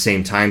during the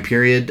same time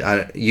period.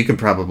 You can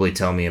probably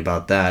tell me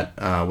about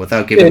that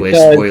without giving away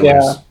spoilers.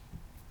 Yeah.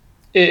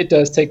 It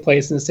does take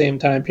place in the same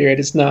time period.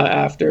 It's not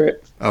after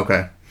it.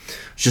 Okay.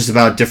 It's just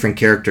about different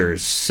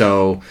characters.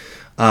 So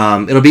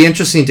it'll be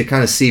interesting to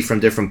kind of see from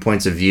different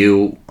points of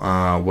view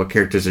what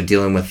characters are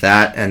dealing with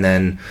that. And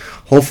then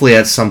hopefully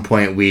at some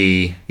point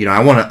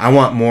I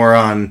want more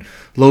on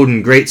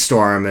Loden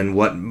Greatstorm and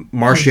what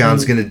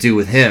Marchion's going to do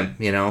with him,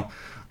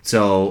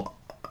 So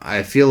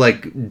I feel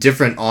like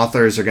different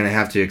authors are going to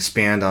have to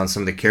expand on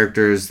some of the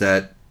characters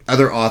that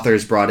other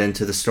authors brought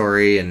into the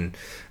story, and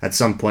at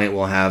some point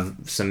we'll have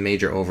some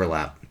major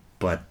overlap.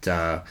 But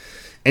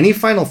any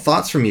final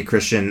thoughts from you,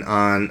 Christian,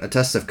 on A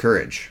Test of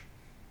Courage?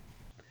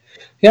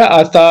 Yeah,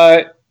 I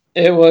thought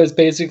it was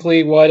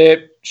basically what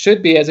it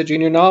should be as a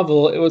junior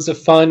novel. It was a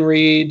fun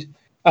read,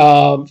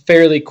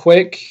 fairly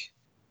quick.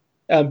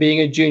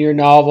 Being a junior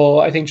novel,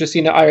 I think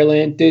Justina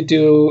Ireland did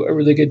do a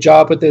really good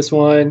job with this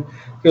one.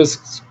 It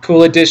was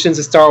cool additions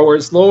to Star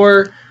Wars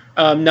lore,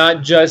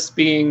 not just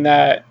being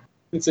that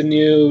it's a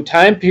new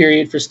time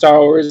period for Star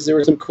Wars. There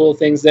were some cool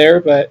things there,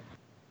 but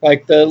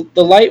like the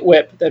light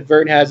whip that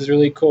Vern has is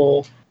really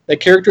cool. The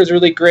character is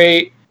really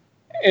great.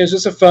 It was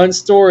just a fun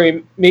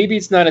story. Maybe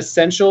it's not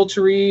essential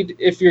to read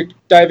if you're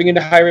diving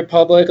into High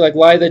Republic. Like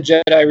Lie of the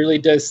Jedi really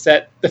does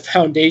set the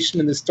foundation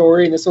in the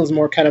story, and this one's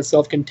more kind of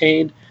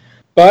self-contained.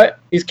 But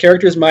these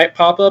characters might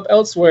pop up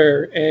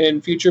elsewhere in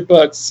future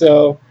books,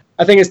 so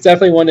I think it's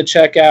definitely one to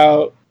check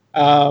out,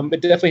 but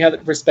definitely have the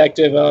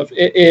perspective of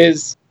it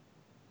is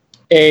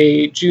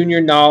a junior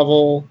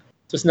novel,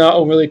 so it's not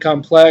overly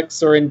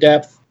complex or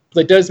in-depth,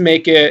 but it does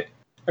make it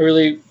a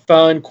really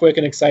fun, quick,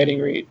 and exciting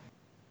read.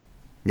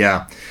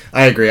 Yeah,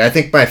 I agree. I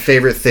think my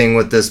favorite thing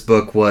with this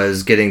book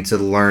was getting to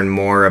learn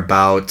more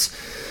about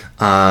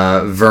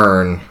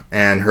Vern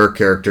and her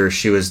character.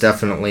 She was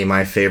definitely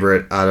my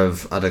favorite out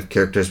of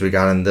characters we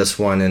got in this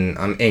one, and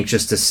I'm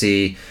anxious to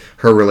see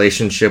her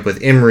relationship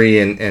with Imri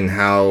and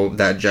how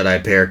that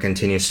Jedi pair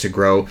continues to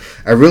grow.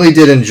 I really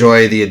did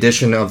enjoy the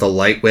addition of the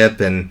light whip,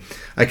 and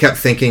I kept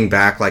thinking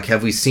back, like,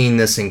 have we seen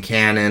this in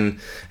canon?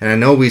 And I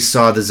know we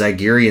saw the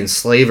Zygerian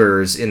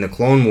slavers in the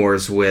Clone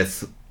Wars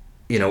with,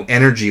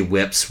 energy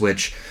whips,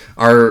 which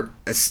are,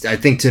 I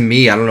think to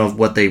me, I don't know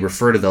what they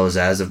refer to those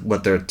as,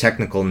 what their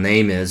technical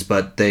name is,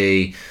 but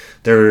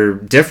they're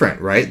different,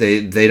 right?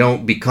 They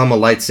don't become a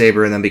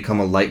lightsaber and then become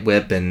a light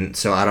whip, and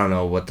so I don't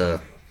know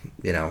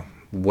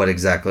what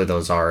exactly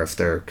those are, if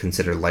they're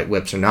considered light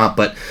whips or not.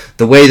 But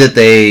the way that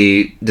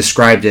they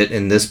described it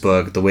in this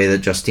book, the way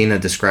that Justina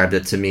described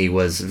it to me,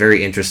 was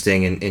very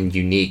interesting and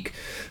unique.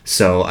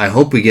 So I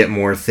hope we get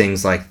more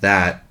things like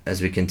that as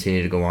we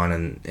continue to go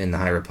on in the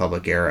High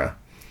Republic era.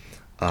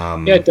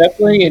 Yeah,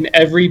 definitely in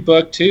every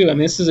book too. I mean,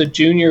 this is a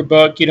junior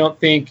book. You don't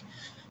think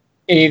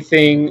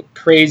anything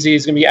crazy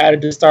is going to be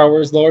added to Star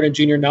Wars lore in a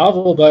junior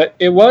novel, but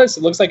it was.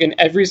 It looks like in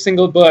every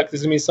single book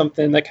there's going to be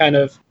something that kind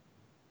of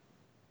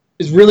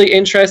is really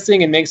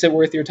interesting and makes it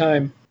worth your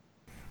time.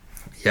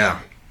 Yeah,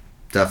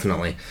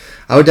 definitely.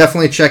 I would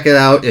definitely check it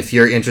out if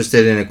you're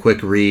interested in a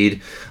quick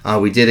read.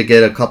 We did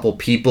get a couple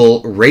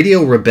people.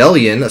 Radio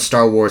Rebellion, a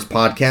Star Wars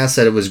podcast,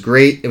 said it was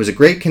great. It was a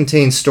great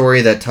contained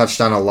story that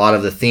touched on a lot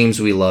of the themes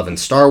we love in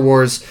Star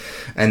Wars.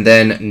 And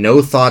then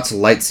No Thoughts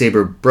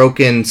Lightsaber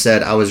Broken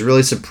said, I was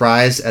really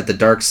surprised at the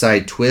dark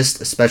side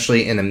twist,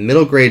 especially in a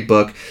middle grade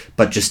book,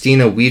 but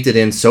Justina weaved it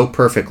in so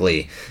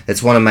perfectly.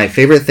 It's one of my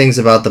favorite things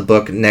about the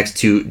book, next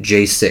to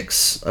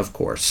J6, of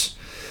course.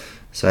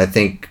 So I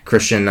think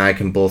Christian and I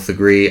can both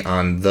agree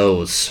on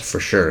those for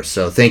sure.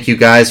 So thank you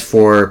guys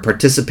for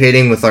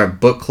participating with our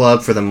book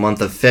club for the month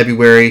of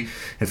February,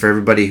 and for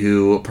everybody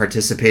who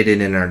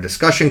participated in our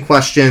discussion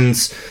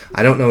questions.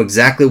 I don't know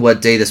exactly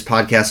what day this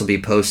podcast will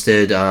be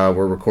posted.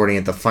 We're recording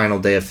it the final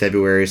day of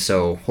February,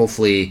 so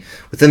hopefully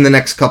within the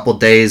next couple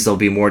days there'll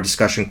be more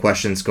discussion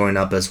questions going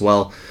up as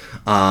well.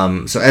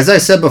 So as I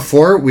said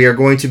before, we are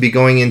going to be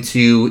going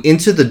into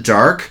the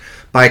Dark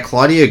by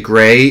Claudia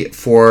Gray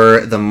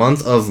for the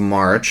month of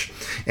March,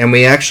 and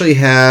we actually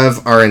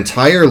have our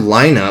entire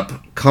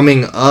lineup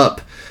coming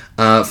up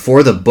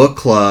for the book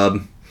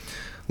club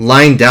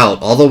lined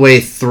out all the way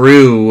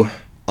through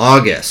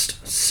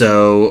August.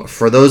 So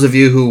for those of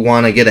you who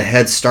want to get a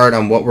head start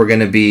on what we're going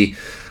to be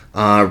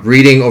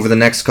reading over the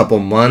next couple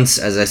months,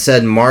 as I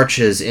said, March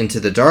is Into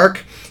the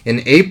Dark.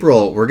 In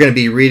April, we're going to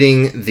be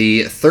reading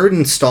the third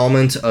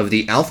installment of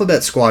the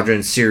Alphabet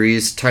Squadron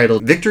series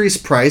titled Victory's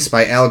Price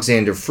by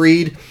Alexander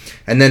Freed.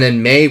 And then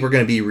in May, we're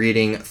going to be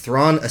reading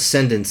Thrawn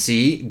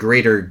Ascendancy,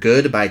 Greater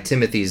Good by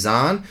Timothy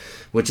Zahn,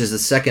 which is the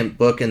second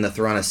book in the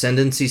Thrawn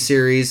Ascendancy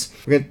series.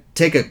 We're going to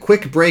take a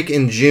quick break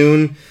in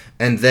June,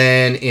 and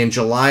then in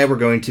July, we're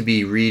going to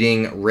be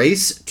reading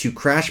Race to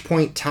Crash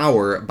Point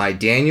Tower by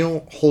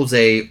Daniel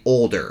Jose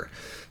Older.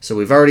 So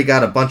we've already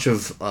got a bunch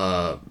of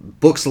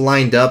books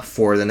lined up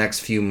for the next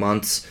few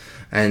months.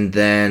 And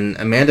then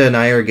Amanda and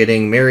I are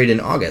getting married in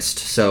August.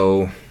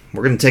 So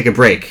we're going to take a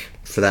break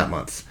for that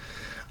month.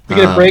 We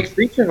get a break for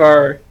each of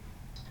our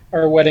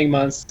wedding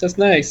months. That's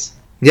nice.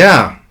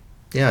 Yeah.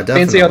 Yeah,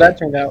 definitely. Fancy how that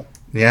turned out.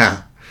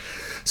 Yeah.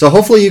 So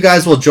hopefully you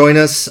guys will join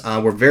us.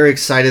 We're very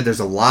excited. There's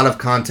a lot of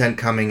content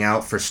coming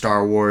out for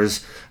Star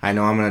Wars. I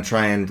know I'm going to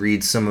try and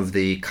read some of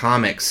the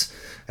comics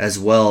as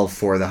well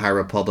for the High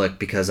Republic,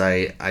 because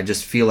I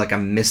just feel like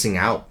I'm missing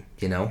out,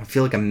 you know? I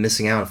feel like I'm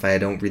missing out if I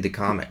don't read the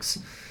comics.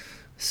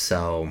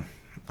 So,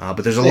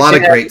 but there's a lot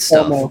of great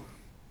stuff.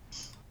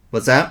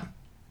 What's that?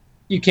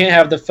 You can't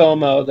have the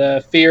FOMO,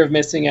 the fear of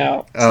missing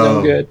out. It's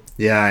no good.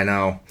 Yeah, I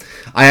know.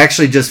 I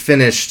actually just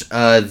finished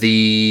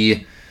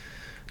the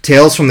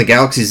Tales from the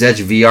Galaxy's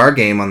Edge VR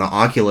game on the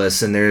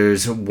Oculus, and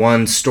there's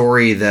one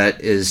story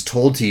that is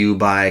told to you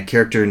by a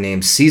character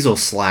named Cecil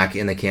Slack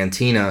in the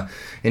Cantina,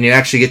 and you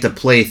actually get to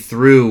play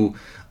through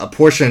a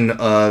portion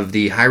of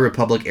the High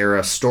Republic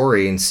era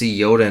story and see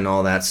Yoda and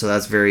all that, so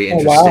that's very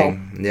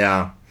interesting. Wow.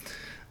 Yeah.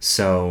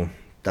 So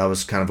that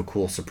was kind of a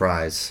cool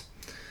surprise.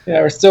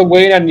 Yeah, we're still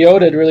waiting on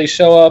Yoda to really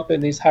show up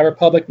in these High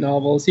Republic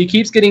novels. He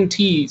keeps getting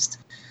teased.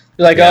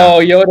 You're like, oh,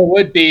 Yoda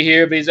would be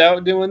here, but he's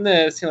out doing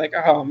this. You're like,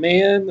 oh,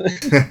 man.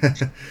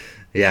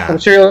 Yeah. I'm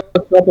sure he'll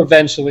show up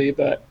eventually,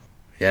 but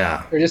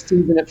yeah, we're just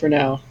teasing it for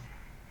now.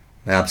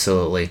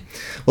 Absolutely.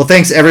 Well,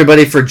 thanks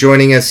everybody for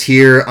joining us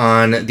here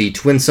on the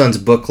Twin Sons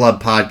Book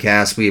Club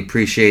podcast. We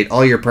appreciate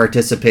all your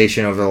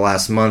participation over the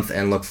last month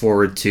and look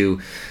forward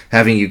to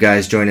having you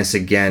guys join us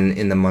again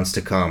in the months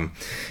to come.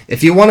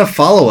 If you want to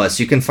follow us,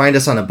 you can find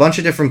us on a bunch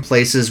of different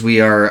places. We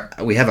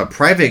have a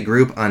private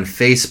group on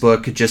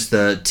Facebook, just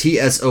the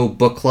TSO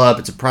Book Club.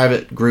 It's a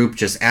private group.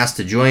 Just ask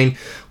to join.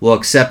 We'll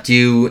accept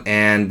you,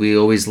 and we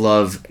always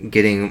love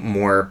getting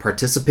more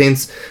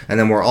participants. And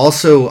then we're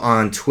also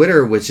on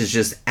Twitter, which is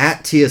just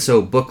at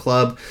TSO Book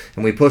Club,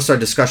 and we post our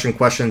discussion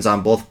questions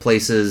on both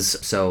places,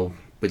 so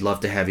we'd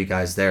love to have you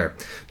guys there.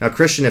 Now,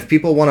 Christian, if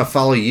people want to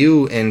follow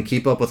you and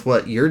keep up with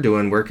what you're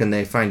doing, where can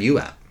they find you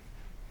at?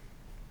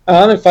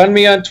 They find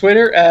me on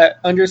Twitter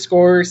at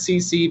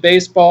 _CC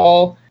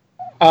Baseball.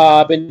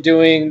 I've been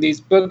doing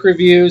these book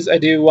reviews. I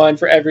do one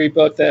for every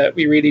book that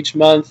we read each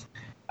month.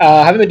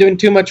 I haven't been doing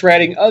too much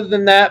writing other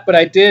than that, but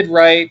I did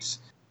write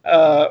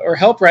or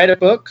help write a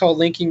book called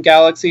Linking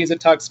Galaxies. It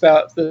talks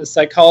about the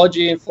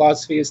psychology and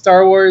philosophy of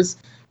Star Wars.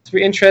 So if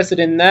you're interested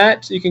in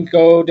that, you can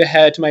go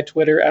ahead to my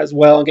Twitter as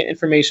well and get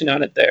information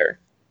on it there.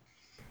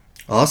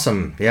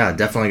 Awesome. Yeah,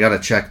 definitely got to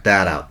check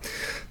that out.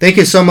 Thank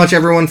you so much,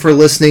 everyone, for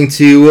listening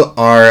to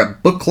our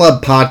book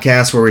club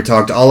podcast where we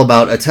talked all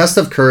about A Test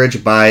of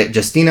Courage by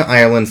Justina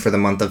Ireland for the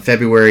month of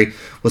February.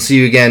 We'll see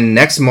you again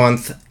next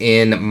month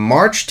in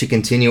March to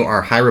continue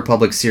our High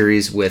Republic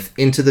series with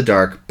Into the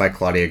Dark by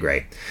Claudia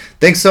Gray.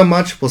 Thanks so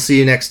much. We'll see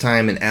you next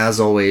time. And as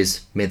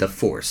always, may the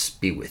Force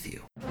be with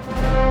you.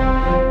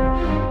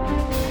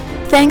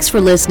 Thanks for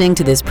listening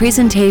to this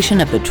presentation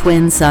of the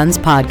Twin Sons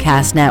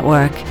Podcast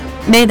Network.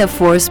 May the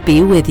Force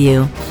be with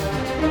you.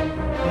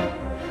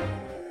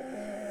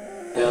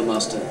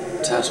 Airmaster,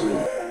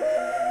 Tatooine.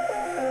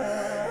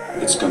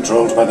 It's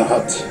controlled by the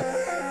Hutt.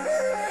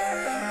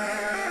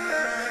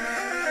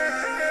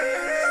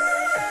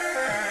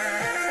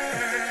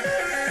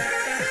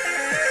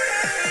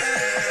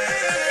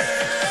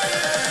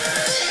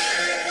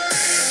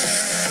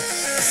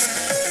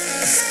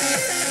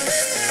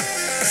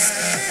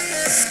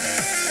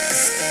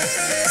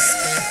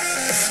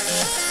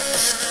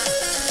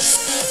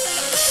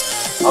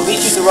 I'll meet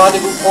you at the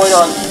rendezvous point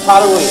on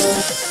Tatooine.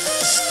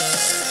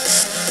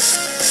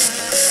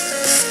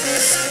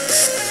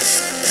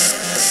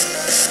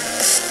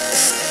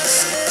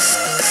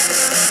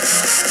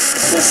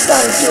 This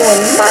son's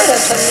doing murder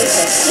to me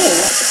and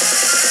him.